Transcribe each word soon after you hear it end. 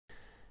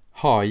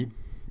Hi,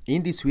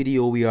 in this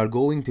video we are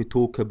going to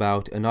talk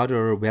about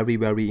another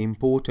very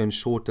important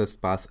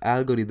shortest path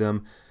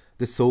algorithm,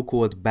 the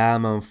so-called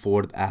Bellman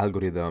Ford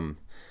algorithm.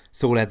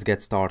 So let's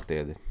get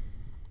started.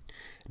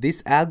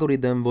 This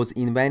algorithm was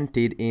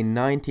invented in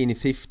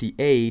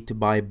 1958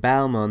 by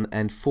Bellman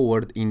and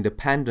Ford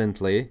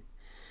independently.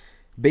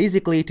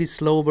 Basically it is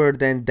slower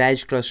than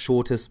Dijkstra's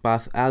shortest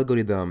path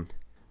algorithm.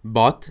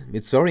 But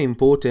it's very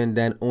important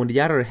that on the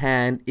other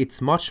hand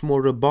it's much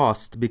more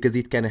robust because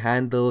it can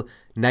handle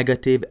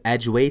negative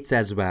edge weights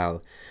as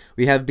well.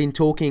 We have been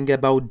talking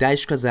about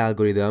Dijkstra's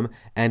algorithm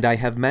and I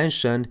have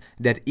mentioned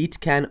that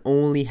it can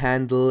only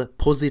handle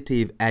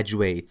positive edge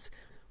weights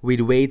with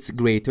weights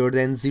greater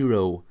than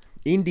 0.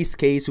 In this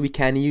case we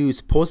can use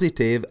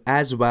positive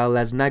as well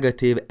as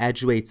negative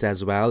edge weights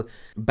as well.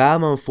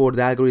 Bellman Ford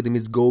algorithm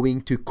is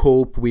going to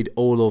cope with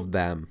all of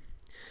them.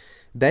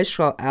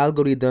 Dijkstra's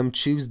algorithm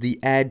chooses the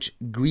edge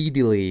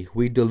greedily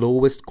with the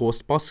lowest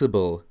cost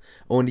possible.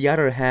 On the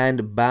other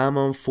hand,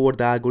 Bellman Ford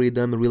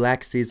algorithm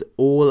relaxes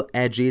all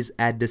edges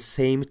at the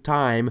same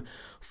time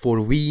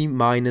for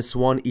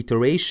v-1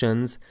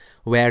 iterations,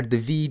 where the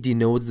v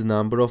denotes the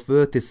number of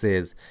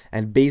vertices.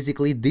 And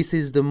basically this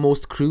is the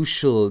most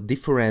crucial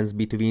difference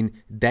between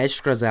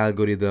Dijkstra's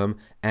algorithm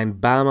and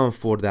Bellman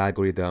Ford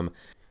algorithm.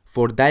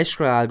 For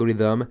Dijkstra's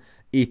algorithm,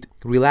 it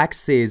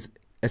relaxes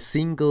a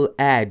single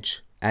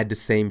edge at the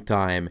same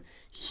time.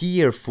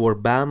 Here for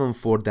Bellman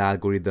Ford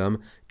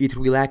algorithm, it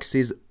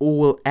relaxes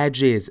all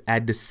edges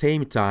at the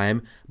same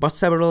time, but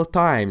several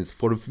times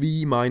for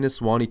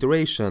v-1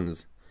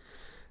 iterations.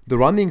 The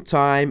running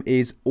time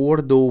is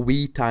ordo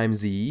v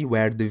times e,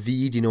 where the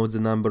v denotes the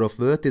number of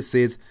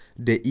vertices,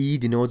 the e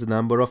denotes the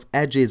number of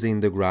edges in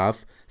the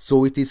graph,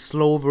 so it is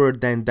slower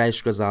than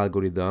Dijkstra's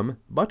algorithm,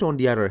 but on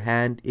the other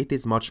hand, it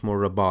is much more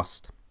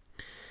robust.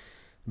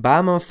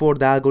 Bellman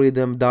Ford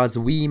algorithm does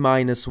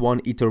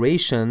v-1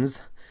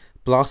 iterations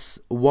plus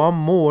one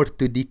more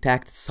to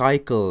detect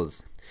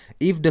cycles.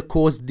 If the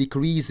cost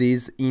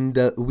decreases in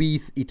the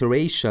vth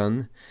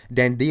iteration,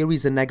 then there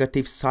is a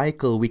negative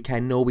cycle. We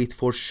can know it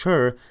for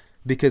sure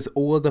because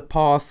all the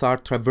paths are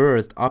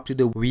traversed up to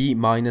the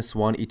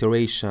v-1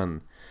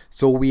 iteration.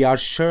 So we are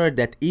sure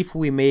that if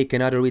we make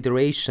another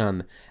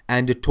iteration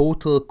and the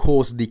total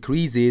cost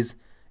decreases,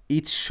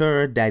 it's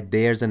sure that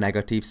there's a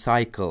negative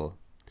cycle.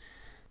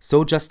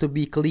 So just to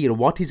be clear,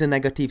 what is a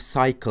negative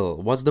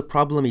cycle? What's the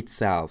problem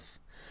itself?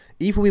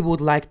 If we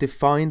would like to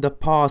find the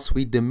path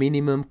with the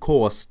minimum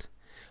cost,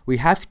 we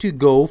have to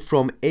go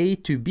from A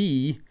to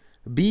B,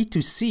 B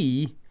to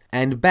C,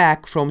 and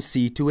back from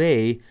C to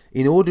A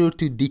in order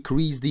to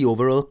decrease the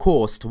overall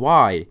cost.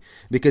 Why?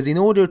 Because in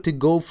order to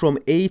go from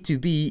A to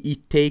B,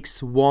 it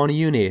takes 1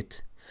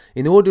 unit.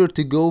 In order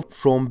to go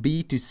from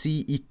B to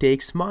C, it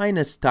takes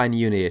minus 10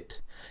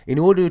 unit. In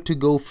order to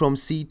go from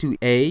C to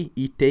A,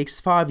 it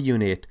takes 5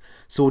 unit.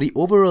 So the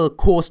overall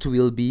cost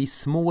will be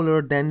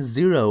smaller than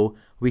 0,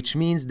 which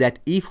means that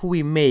if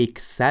we make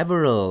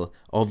several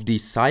of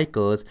these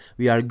cycles,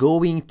 we are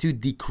going to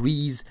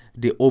decrease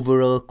the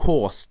overall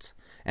cost.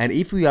 And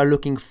if we are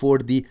looking for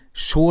the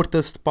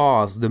shortest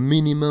path, the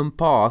minimum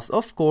path,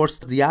 of course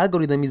the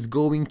algorithm is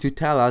going to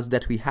tell us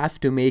that we have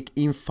to make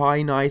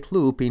infinite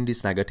loop in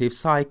this negative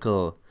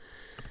cycle.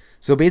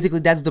 So basically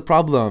that's the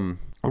problem.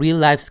 Real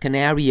life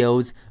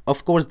scenarios,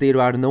 of course there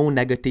are no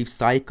negative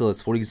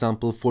cycles. For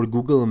example, for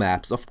Google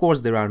Maps, of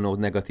course there are no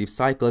negative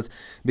cycles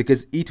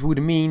because it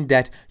would mean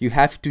that you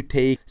have to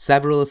take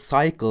several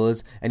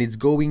cycles and it's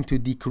going to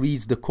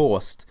decrease the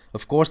cost.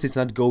 Of course it's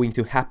not going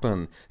to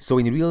happen. So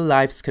in real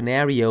life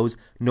scenarios,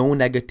 no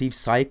negative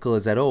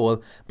cycles at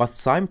all, but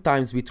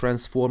sometimes we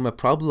transform a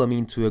problem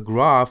into a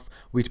graph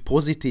with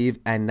positive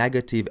and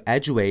negative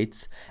edge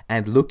weights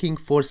and looking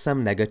for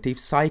some negative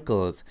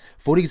cycles.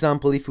 For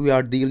example, if we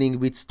are dealing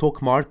with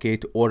stock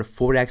market or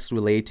forex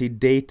related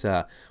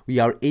data, we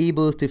are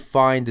able to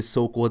find the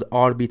so-called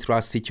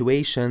arbitrage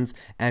situations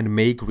and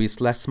make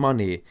riskless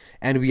money,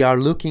 and we are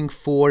looking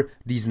for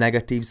these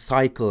negative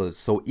cycles.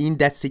 So in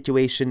that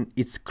situation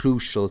it's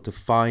crucial to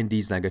find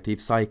these negative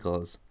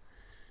cycles.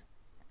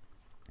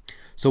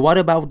 So what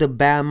about the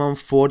Bellman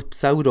Ford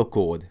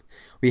pseudocode?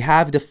 We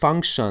have the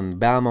function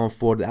Bellman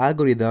Ford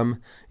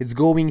algorithm. It's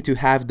going to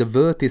have the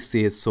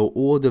vertices, so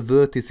all the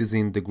vertices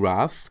in the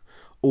graph,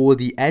 all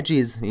the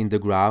edges in the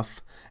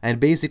graph, and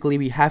basically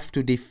we have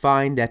to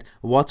define that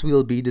what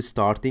will be the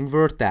starting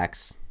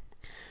vertex.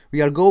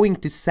 We are going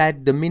to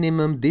set the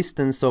minimum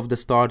distance of the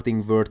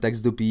starting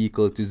vertex to be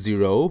equal to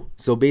 0,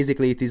 so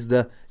basically it is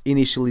the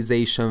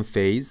initialization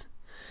phase,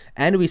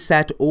 and we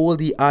set all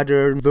the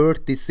other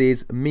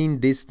vertices min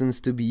distance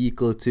to be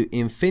equal to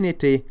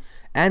infinity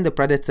and the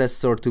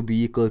predecessor to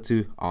be equal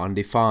to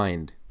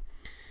undefined.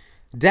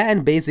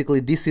 Then basically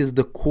this is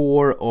the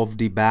core of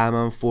the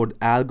Bellman Ford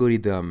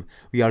algorithm.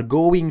 We are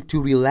going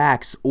to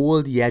relax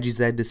all the edges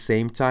at the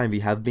same time.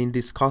 We have been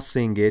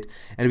discussing it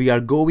and we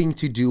are going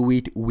to do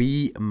it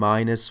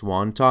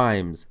v-1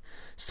 times.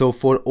 So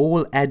for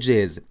all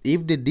edges,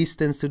 if the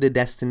distance to the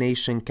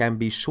destination can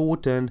be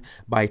shortened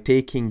by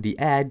taking the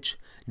edge,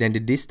 then the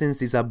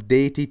distance is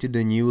updated to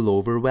the new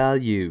lower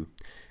value.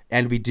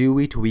 and we do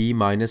it v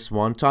minus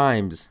 1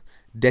 times.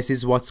 This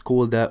is what's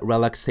called the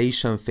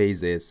relaxation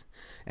phases.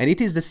 And it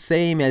is the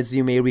same as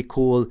you may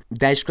recall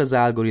Dijkstra's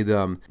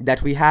algorithm,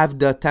 that we have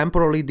the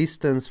temporary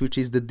distance, which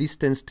is the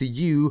distance to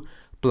u,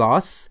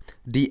 plus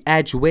the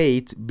edge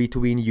weight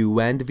between u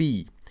and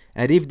v.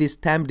 And if this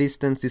temp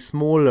distance is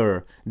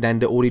smaller than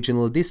the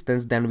original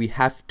distance, then we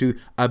have to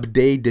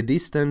update the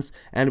distance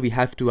and we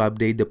have to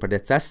update the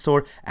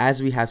predecessor,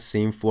 as we have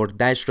seen for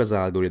Dijkstra's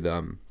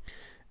algorithm.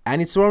 And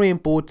it's very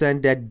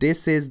important that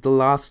this is the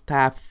last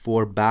step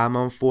for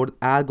Bellman Ford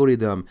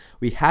algorithm.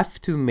 We have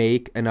to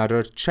make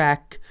another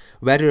check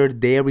whether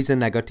there is a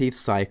negative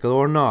cycle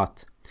or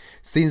not.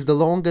 Since the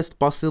longest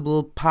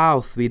possible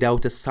path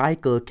without a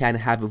cycle can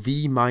have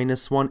v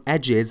minus 1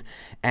 edges,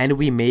 and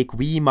we make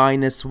v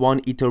minus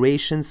 1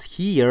 iterations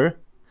here,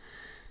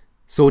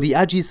 so the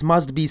edges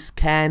must be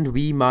scanned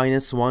v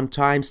minus 1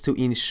 times to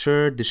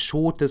ensure the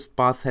shortest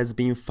path has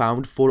been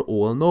found for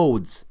all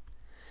nodes.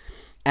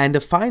 And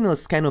the final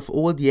scan of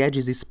all the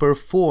edges is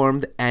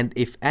performed, and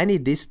if any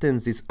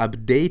distance is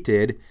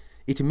updated,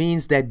 it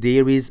means that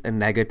there is a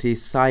negative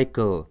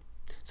cycle.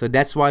 So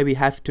that's why we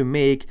have to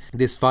make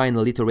this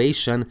final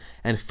iteration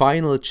and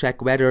final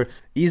check whether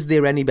is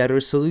there any better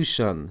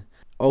solution.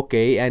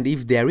 Okay, and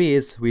if there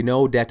is, we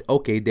know that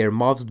okay, there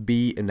must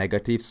be a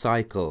negative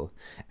cycle.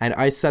 And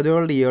I said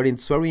earlier,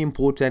 it's very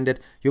important that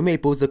you may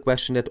pose the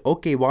question that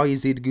okay, why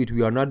is it good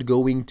we are not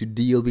going to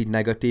deal with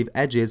negative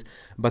edges?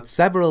 But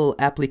several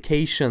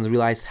applications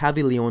relies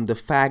heavily on the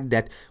fact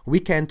that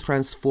we can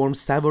transform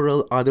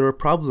several other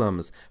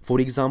problems, for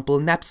example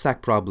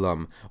knapsack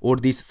problem or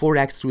this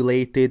forex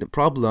related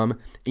problem,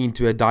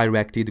 into a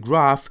directed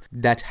graph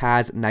that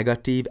has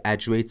negative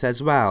edge weights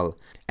as well.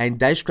 And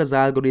Dijkstra's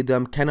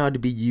algorithm cannot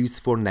be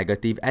used for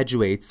negative edge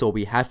weights, so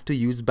we have to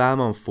use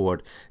Bellman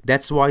Ford.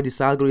 That's why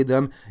this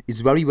algorithm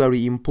is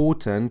very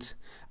important,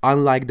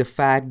 unlike the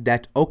fact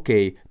that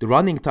okay, the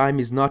running time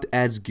is not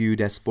as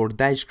good as for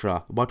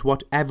Dijkstra, but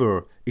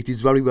whatever, it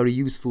is very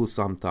useful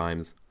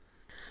sometimes.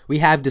 We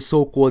have the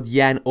so-called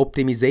yen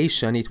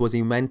optimization. It was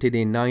invented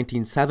in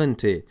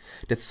 1970,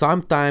 that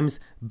sometimes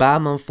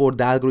Bellman Ford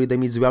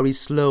algorithm is very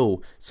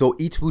slow, so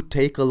it would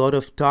take a lot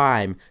of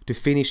time to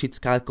finish its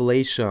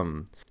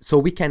calculation. So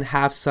we can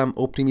have some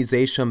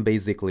optimization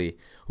basically.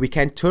 We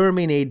can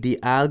terminate the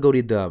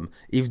algorithm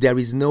if there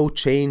is no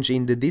change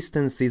in the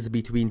distances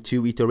between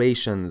two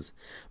iterations.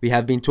 We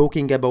have been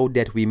talking about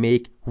that we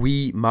make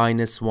v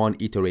minus 1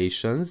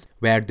 iterations,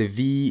 where the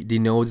v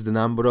denotes the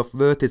number of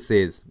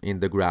vertices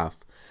in the graph.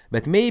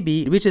 But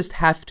maybe we just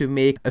have to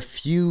make a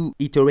few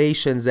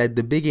iterations at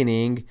the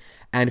beginning,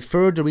 and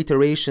further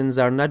iterations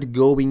are not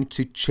going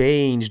to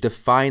change the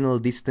final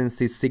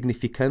distances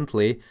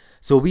significantly,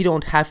 so we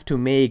don't have to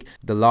make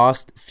the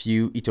last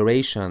few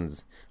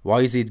iterations.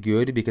 Why is it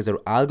good? Because our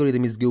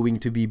algorithm is going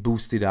to be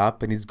boosted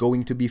up and it's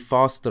going to be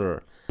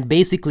faster.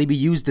 Basically, we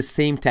use the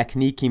same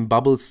technique in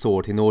bubble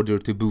sort in order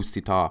to boost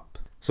it up.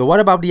 So what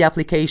about the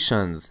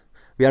applications?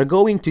 We are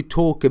going to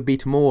talk a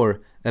bit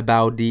more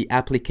about the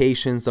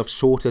applications of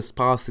shortest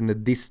paths in a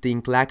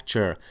distinct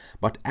lecture,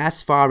 but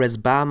as far as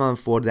Bellman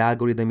Ford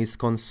algorithm is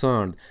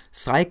concerned,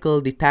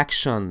 cycle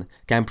detection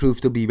can prove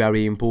to be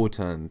very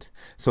important.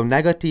 So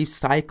negative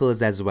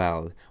cycles as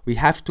well. We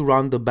have to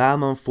run the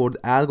Bellman Ford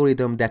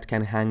algorithm that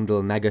can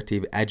handle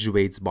negative edge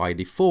weights by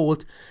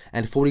default,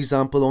 and for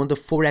example on the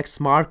forex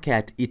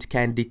market it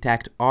can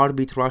detect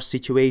arbitrage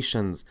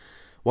situations.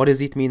 What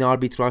does it mean,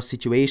 arbitrage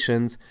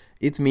situations?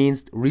 It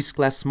means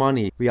riskless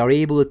money. We are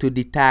able to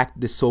detect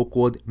the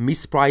so-called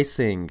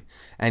mispricing,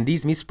 and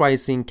this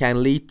mispricing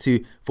can lead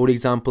to, for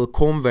example,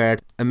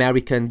 convert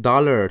American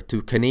dollar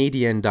to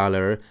Canadian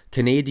dollar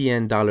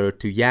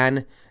to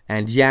yen,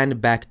 and yen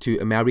back to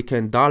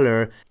American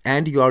dollar,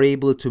 and you are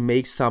able to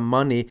make some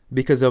money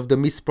because of the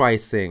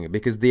mispricing,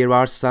 because there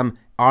are some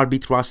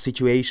arbitrage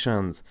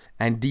situations,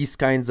 and these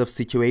kinds of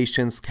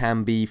situations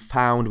can be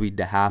found with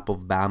the help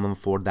of Bellman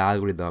Ford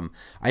algorithm.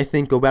 I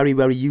think a very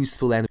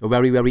useful and a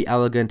very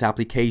elegant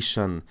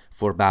application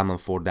for Bellman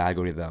Ford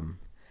algorithm.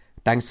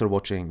 Thanks for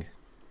watching.